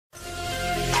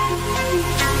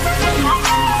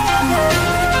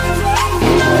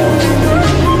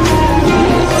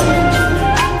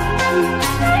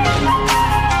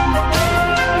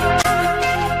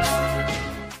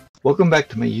Welcome back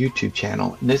to my YouTube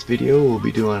channel. In this video we'll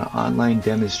be doing an online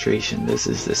demonstration. This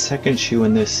is the second shoe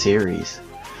in this series.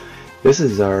 This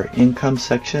is our income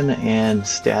section and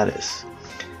status.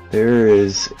 There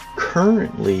is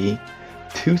currently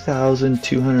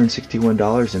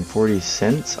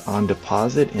 $2,261.40 on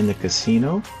deposit in the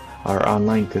casino, our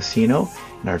online casino,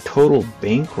 and our total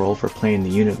bankroll for playing the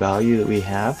unit value that we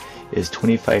have is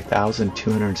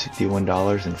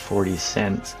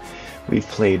 $25,261.40. We've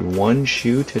played one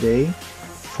shoe today,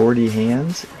 40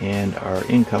 hands, and our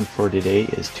income for today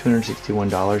is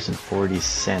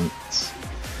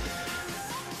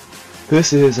 $261.40.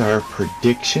 This is our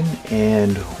prediction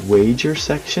and wager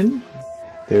section.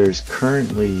 There's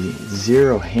currently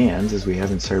 0 hands as we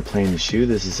haven't started playing the shoe.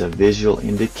 This is a visual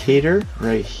indicator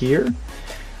right here.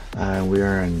 We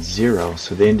are on 0,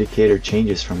 so the indicator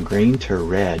changes from green to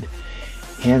red.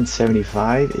 Hand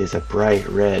 75 is a bright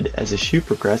red. As the shoe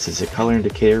progresses, the color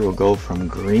indicator will go from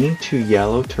green to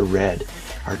yellow to red.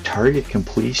 Our target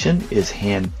completion is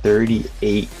hand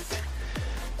 38.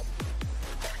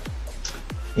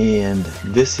 And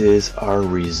this is our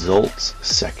results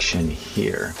section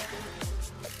here.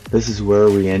 This is where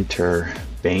we enter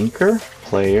banker,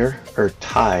 player, or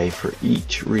tie for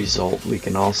each result. We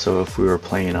can also, if we were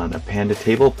playing on a panda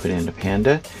table, put in a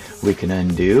panda. We can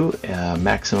undo.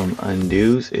 Maximum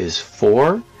undos is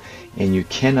 4, and you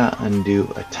cannot undo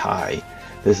a tie.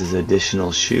 This is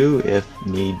additional shoe if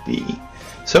need be.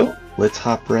 So let's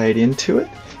hop right into it,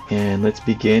 and let's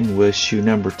begin with shoe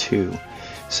number 2.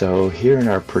 So here in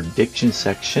our prediction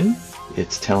section,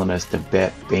 it's telling us to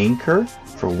bet banker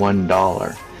for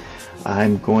 $1.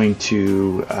 I'm going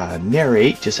to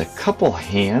narrate just a couple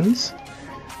hands,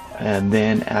 and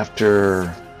then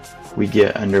after we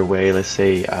get underway, let's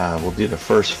say we'll do the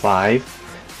first 5,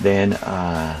 then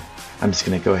I'm just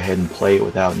going to go ahead and play it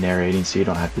without narrating so you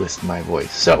don't have to listen to my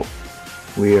voice. So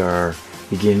we are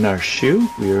beginning our shoe.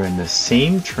 We are in the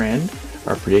same trend.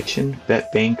 Our prediction,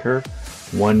 bet banker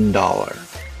 $1.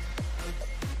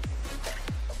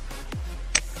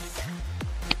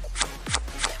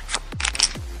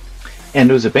 And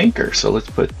it was a banker, so let's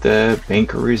put the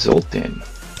banker result in.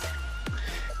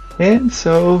 And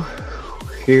so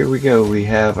here we go. We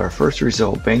have our first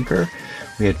result, banker.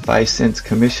 We had 5 cents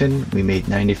commission. We made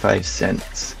 95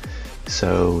 cents.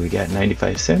 So we got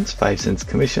 95 cents, 5 cents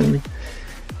commission.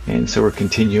 And so we're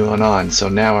continuing on. So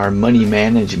now our money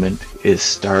management is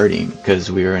starting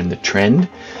because we are in the trend.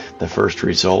 The first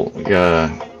result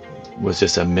was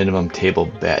just a minimum table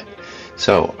bet.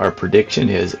 So our prediction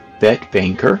is bet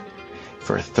banker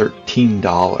for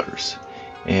 $13,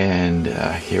 and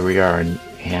here we are in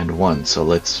hand 1, so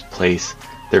let's place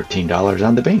 $13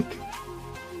 on the bank.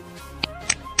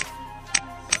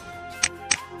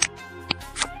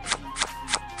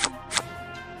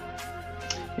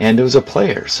 And it was a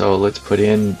player, so let's put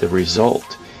in the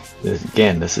result.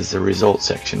 Again, this is the result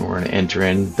section. We're going to enter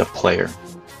in the player.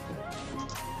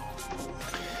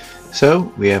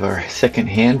 So we have our second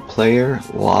hand, player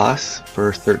loss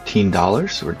for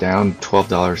 $13. We're down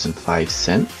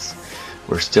 $12.05.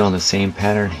 We're still in the same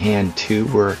pattern. Hand 2,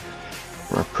 where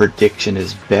our prediction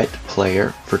is bet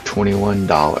player for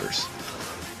 $21.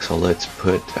 So let's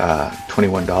put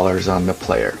 $21 on the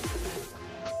player.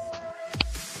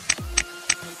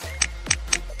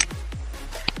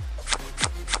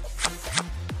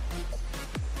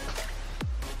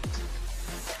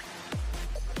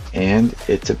 And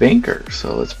it's a banker,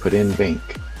 so let's put in bank.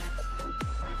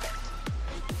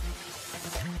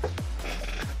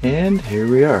 And here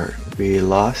we are. We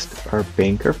lost our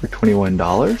banker for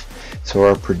 $21, so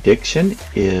our prediction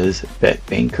is bet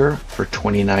banker for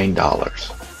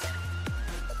 $29.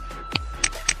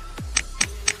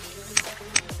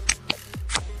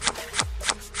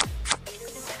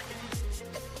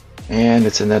 And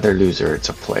it's another loser, it's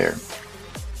a player.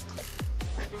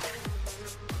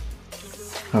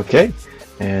 Okay,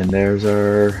 and there's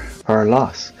our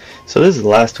loss. So this is the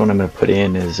last one I'm going to put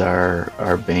in is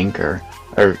our banker,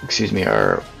 or excuse me,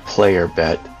 our player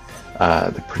bet,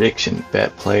 the prediction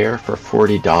bet player for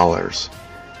 $40.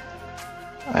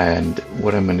 And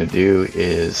what I'm going to do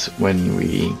is when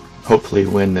we hopefully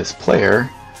win this player,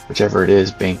 whichever it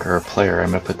is, banker or player, I'm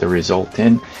going to put the result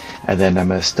in, and then I'm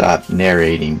going to stop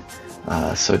narrating.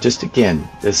 So just again,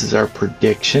 this is our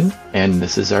prediction and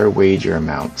this is our wager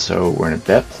amount. So we're going to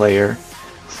bet player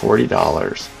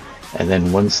 $40, and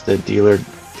then once the dealer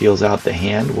deals out the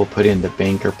hand, we'll put in the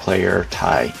banker player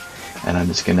tie, and I'm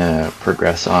just going to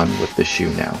progress on with the shoe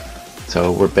now.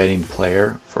 So we're betting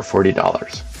player for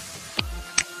 $40.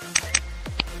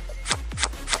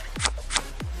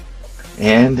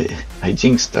 And I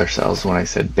jinxed ourselves when I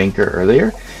said banker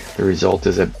earlier. The result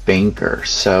is a banker,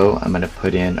 so I'm going to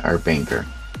put in our banker.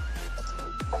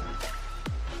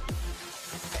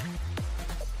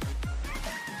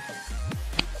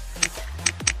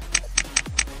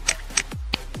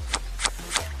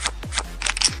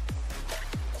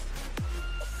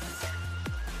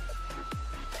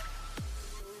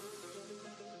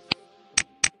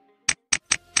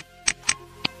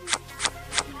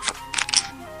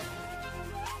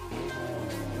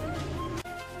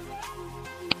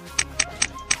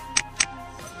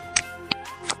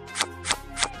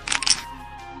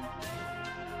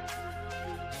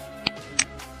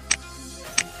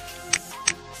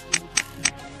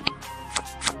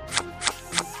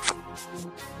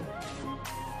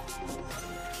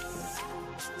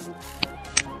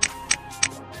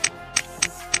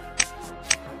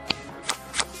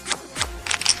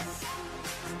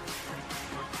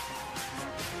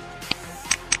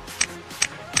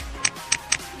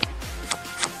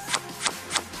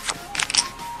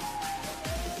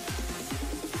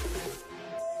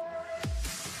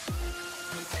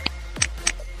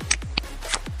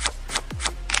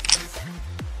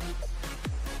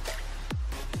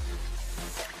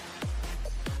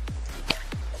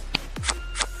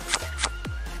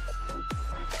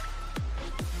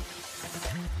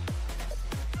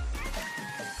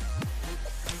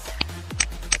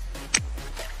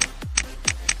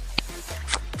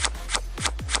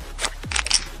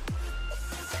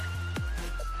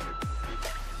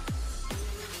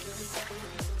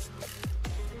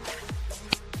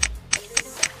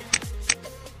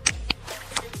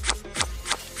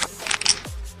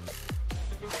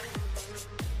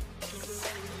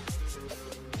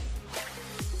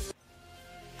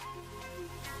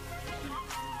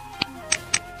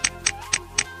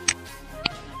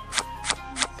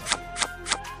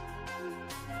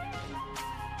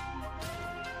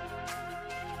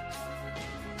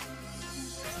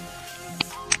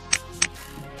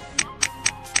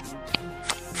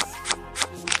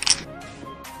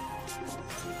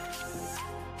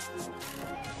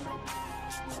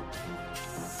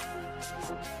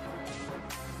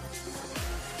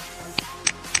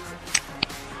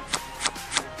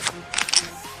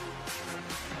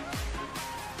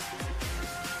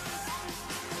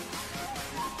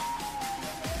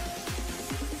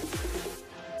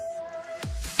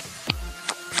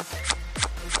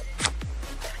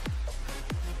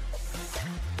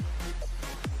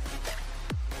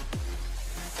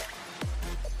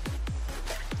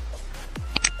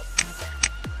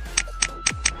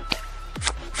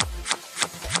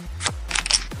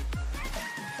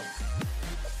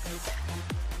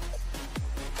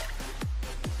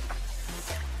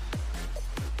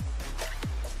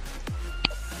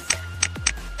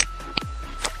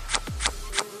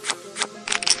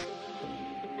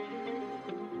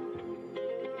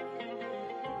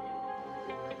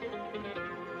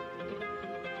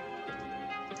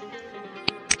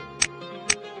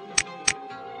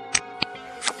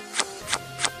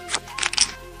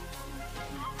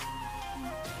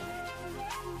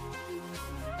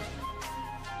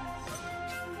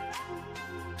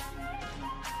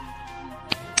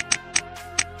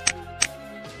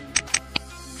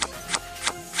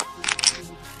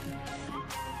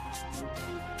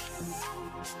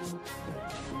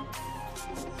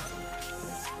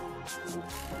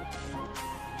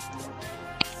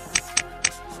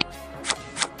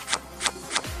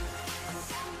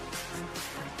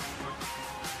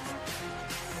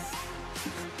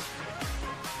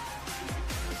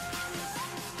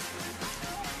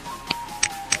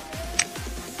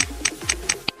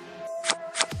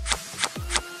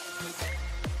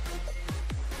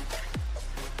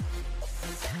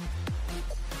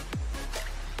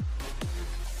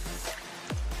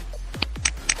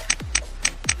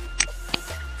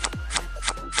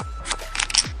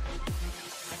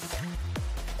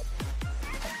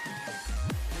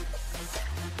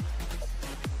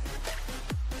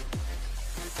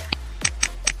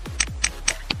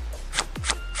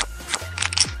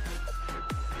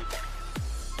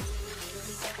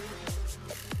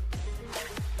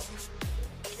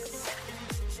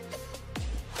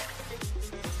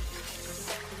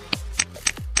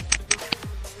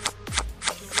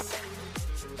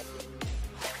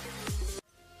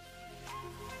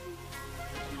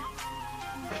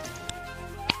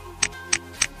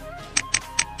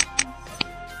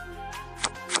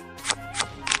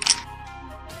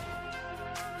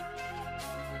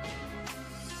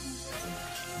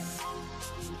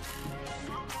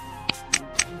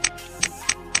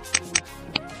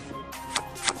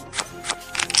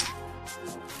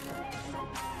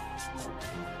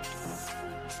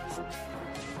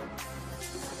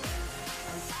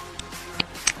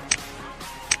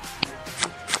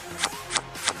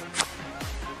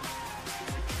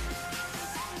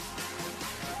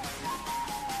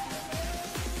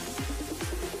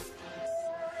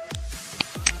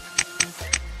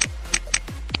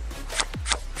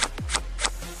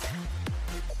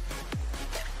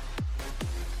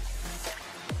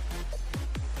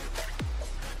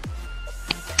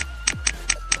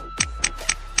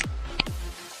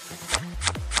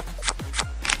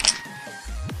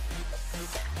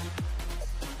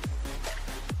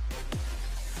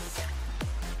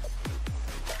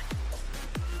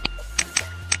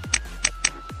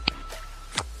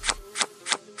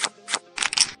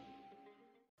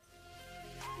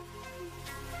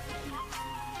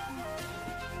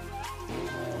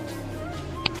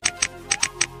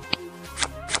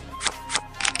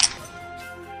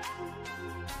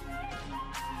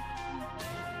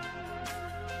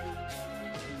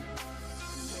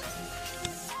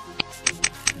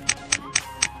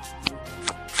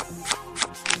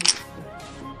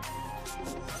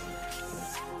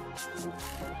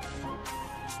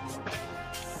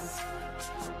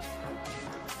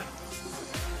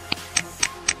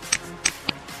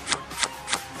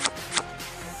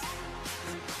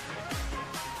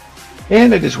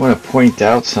 And I just want to point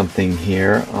out something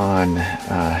here on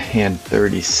hand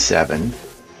 37.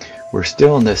 We're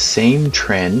still in the same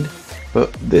trend,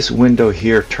 but this window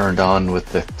here turned on with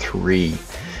the 3.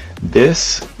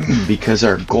 This, because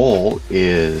our goal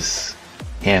is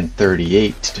hand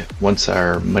 38. Once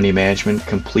our money management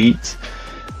completes,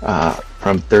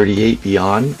 from 38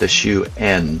 beyond, the shoe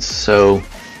ends. So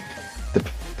the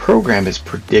program is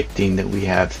predicting that we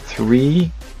have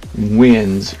 3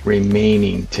 wins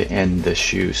remaining to end the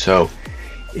shoe. So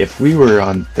if we were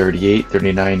on 38,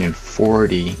 39, and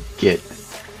 40, get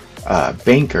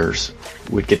bankers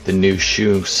would get the new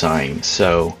shoe sign.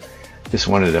 So just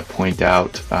wanted to point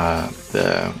out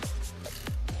the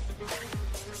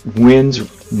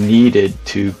wins needed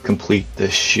to complete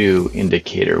the shoe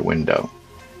indicator window.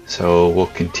 So we'll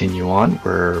continue on.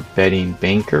 We're betting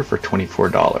banker for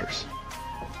 $24.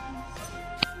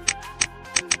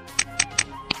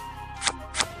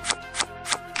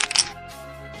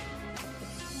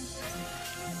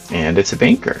 And it's a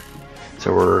banker.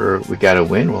 So we got a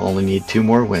win. We'll only need 2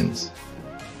 more wins.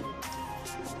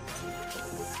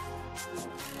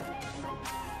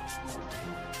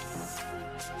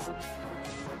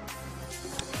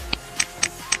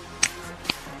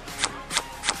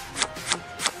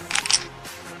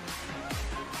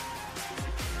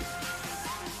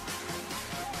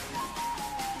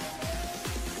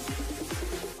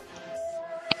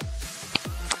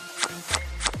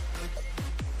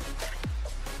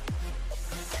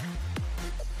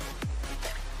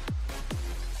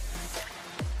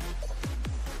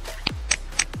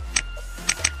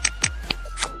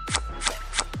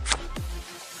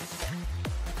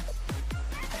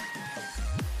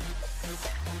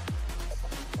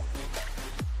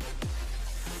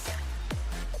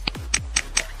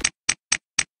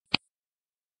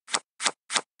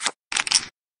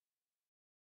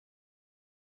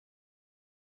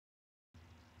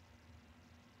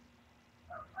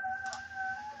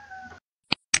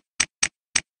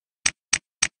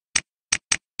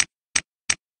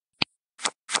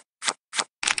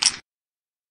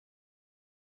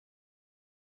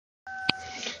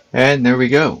 And there we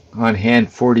go. On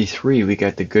hand 43, we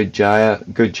got the good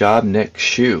job next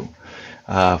shoe.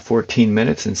 14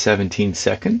 minutes and 17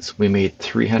 seconds. We made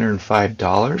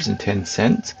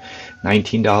 $305.10,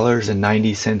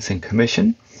 $19.90 in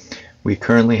commission. We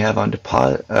currently have on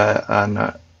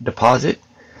deposit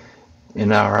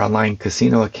in our online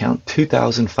casino account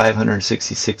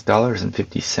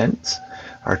 $2,566.50.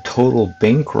 Our total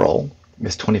bankroll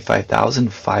is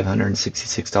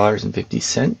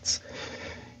 $25,566.50.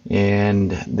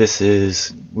 And this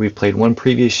is, we played 1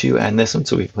 previous shoe and this one,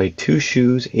 so we played 2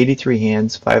 shoes, 83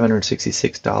 hands,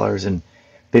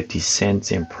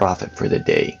 $566.50 in profit for the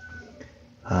day.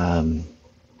 And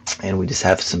we just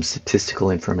have some statistical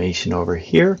information over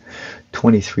here.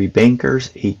 23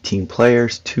 bankers, 18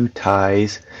 players, 2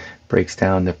 ties, breaks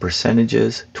down the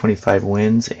percentages, 25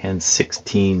 wins and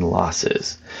 16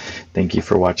 losses. Thank you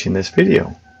for watching this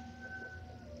video.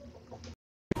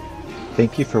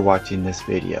 Thank you for watching this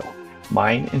video.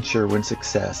 Mine and SureWin's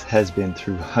success has been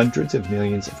through hundreds of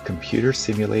millions of computer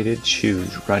simulated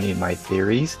shoes running my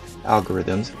theories,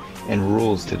 algorithms, and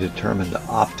rules to determine the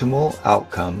optimal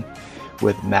outcome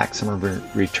with maximum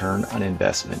return on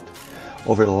investment.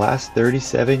 Over the last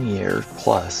 37 years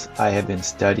plus, I have been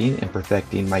studying and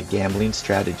perfecting my gambling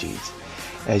strategies.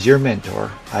 As your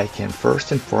mentor, I can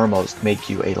first and foremost make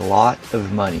you a lot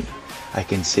of money. I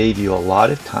can save you a lot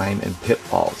of time and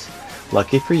pitfalls.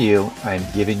 Lucky for you, I am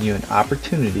giving you an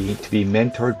opportunity to be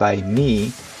mentored by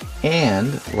me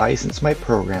and license my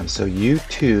program so you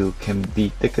too can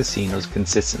beat the casinos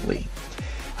consistently.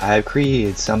 I have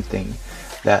created something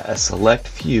that a select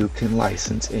few can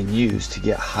license and use to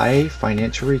get high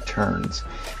financial returns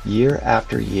year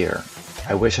after year.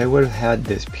 I wish I would have had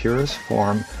this purest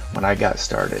form when I got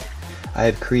started. I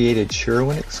have created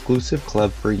SureWin Exclusive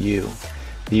Club for you.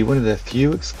 Be one of the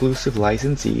few exclusive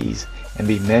licensees and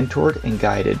be mentored and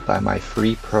guided by my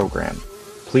free program.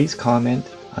 Please comment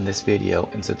on this video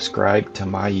and subscribe to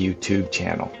my YouTube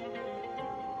channel.